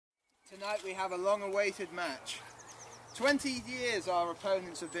Tonight we have a long-awaited match. 20 years our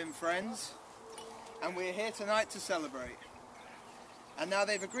opponents have been friends, and we're here tonight to celebrate. And now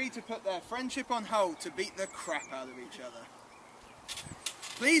they've agreed to put their friendship on hold to beat the crap out of each other.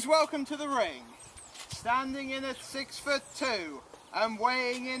 Please welcome to the ring, standing in at 6'2" and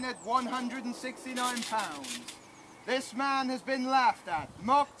weighing in at 169 pounds. This man has been laughed at,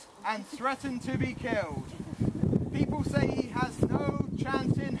 mocked and threatened to be killed. People say he has no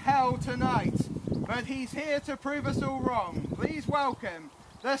chance in hell tonight, but he's here to prove us all wrong. Please welcome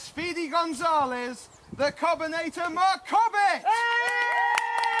the Speedy Gonzalez, the Cobbinator Mark Cobbett!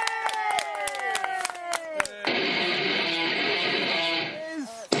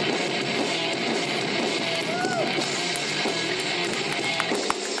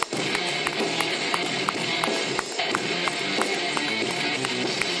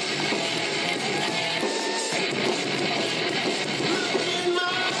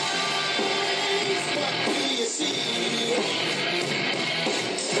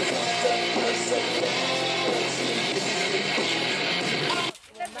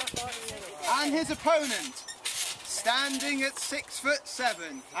 And his opponent, standing at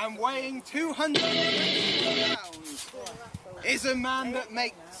 6'7" and weighing 200 pounds, is a man that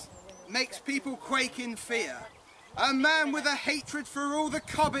makes people quake in fear. A man with a hatred for all the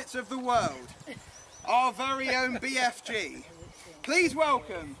Cobbetts of the world. Our very own BFG. Please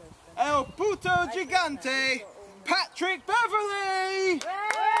welcome El Puto Gigante, Patrick Beverley!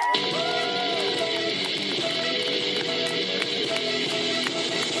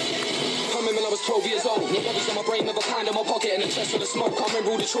 When I was 12 years old, no bodies on my brain, never kind in my pocket, and a chest full of smoke. I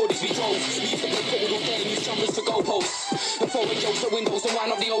remember all the chordies we drove. We used to play football all day and use jumpers for goalposts, and folding jokes at windows and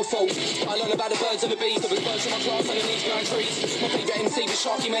wind up the old folks. I learned about the birds and the bees. There was birds in my class underneath giant trees. My favourite MC was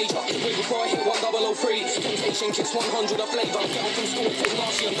Sharky Major. Way before I hit 1003. Temptation kicks 100 of flavour. Get on from school and take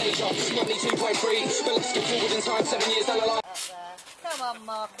last year on Deja. Normally 2.3, but let's skip forward in time. 7 years down the line. Come on,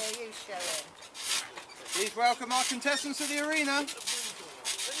 Marco, you show him. Please welcome our contestants to the arena.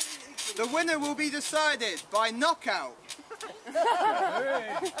 The winner will be decided by knockout,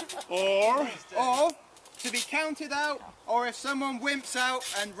 or to be counted out, or if someone wimps out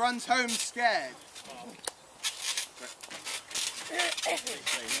and runs home scared.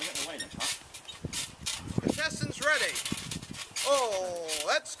 Contestants ready? Oh,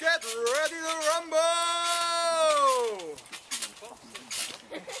 let's get ready to rumble!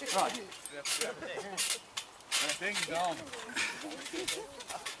 Right. Ding dong.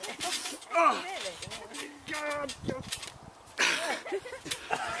 Oh. God.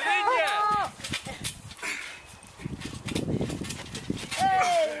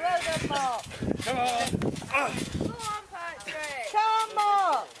 Hey, well done, Mark. Come on. Go on, Patrick. Come on,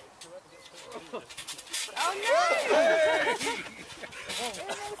 Mark. Oh, no.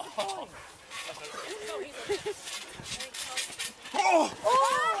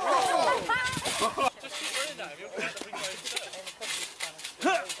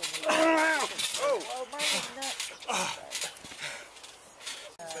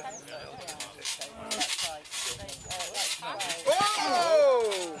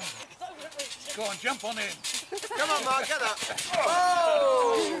 Go on, jump on in. Come on, Mark, get up.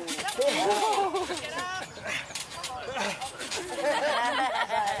 Oh! Get up.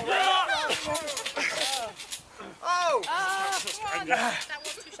 Oh!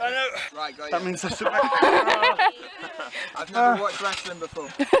 I know. Right, guys. That means that's I've never watched wrestling before.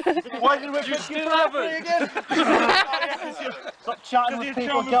 Why did we just get that again? Stop chatting with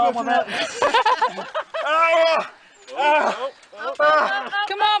people, get on with it.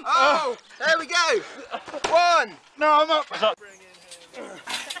 Come on. Oh! There we go! One! No, I'm up.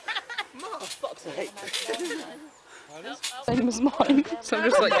 Same as mine, so I'm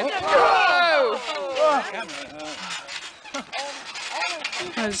just like, whoa!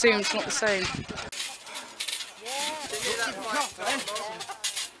 No, zoom's not the same.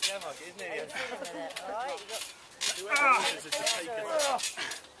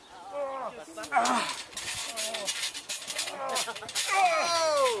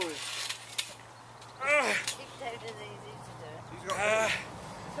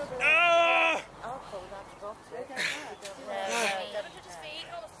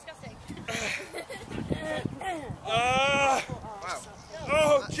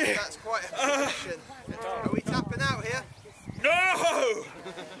 Wow, that's quite a position. Are we tapping out here? No!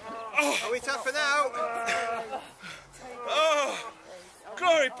 Are we tapping out? Oh!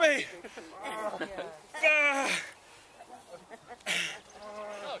 Glory be!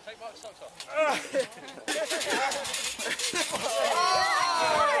 Oh, take my socks off.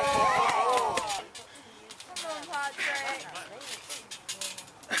 Come on, Patrick.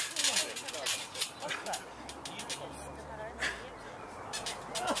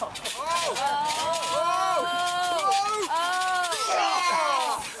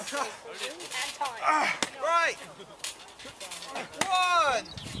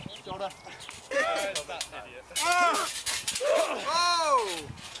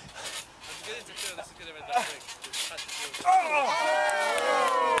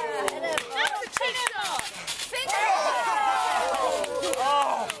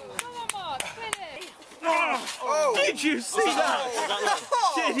 Did you see that?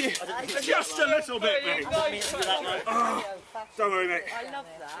 Did you? Just a little bit, mate. Don't worry, mate. I love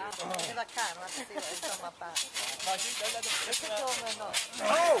that. If I can, I'll have to see what is on my back.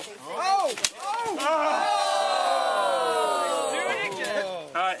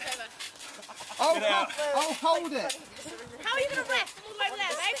 Alright. Oh, hold it. How are you going to rest all over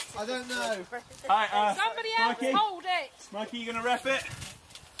there, babe? I don't know. Alright, Somebody else Mikey? hold it. Mikey, you gonna rep it?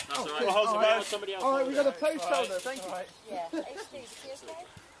 That's all We'll hold the boat. Somebody else. Alright, we got a post holder, thank you. Yeah. Hey, Steve, is he okay?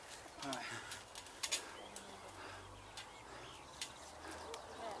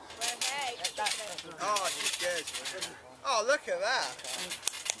 Oh, she's good. Oh, look at that.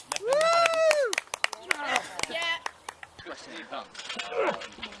 Woo! Yeah.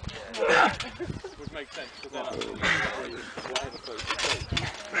 Would make sense because then whatever close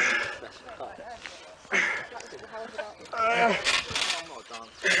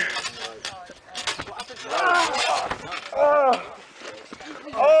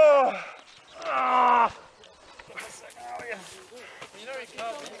You know he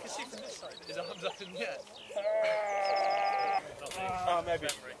can't, you can see from this side, his arms up in the air. Oh, maybe.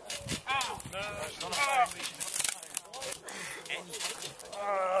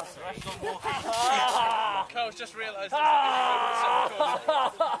 Carl's just realised No,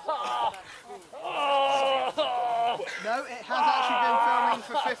 it has actually been filming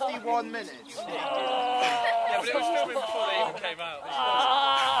for 51 minutes. Yeah, but it was filming before they even came out.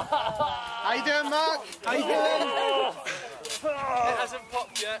 How you doing, Mark? How you doing? It hasn't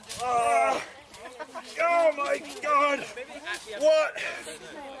popped yet. Oh my God! What?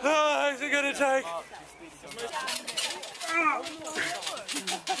 Is it gonna take? Oh!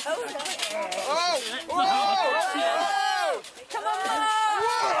 Whoa! Come on,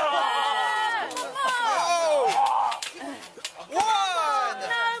 One!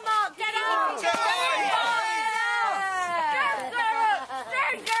 No, Mark, get up! Get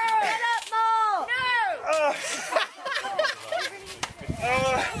up, Mark!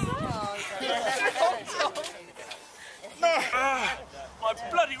 No! My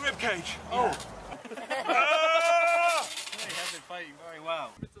bloody ribcage! Oh! He has been fighting very well.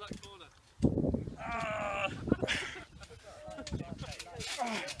 Into that corner.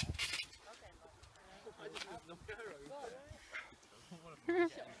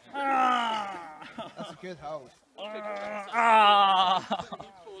 That's a good hold.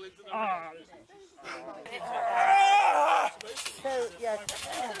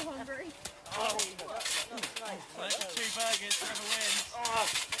 Two burgers, whoever wins.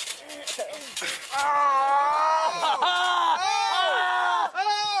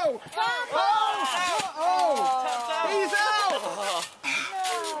 He's out!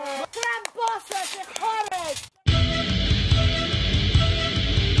 Gran bossa de Cobbett!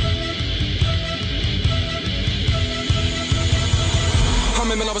 I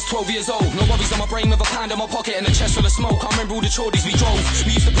remember when I was 12 years old. No worries on my brain with a pound in my pocket and a chest full of smoke. I remember all the chordies we drove.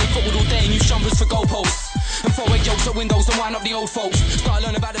 We used to play football all day and use jumpers for goalposts. And 4-8 jokes at windows and wind up the old folks. Started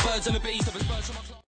learning about the birds and the bees. There was birds from my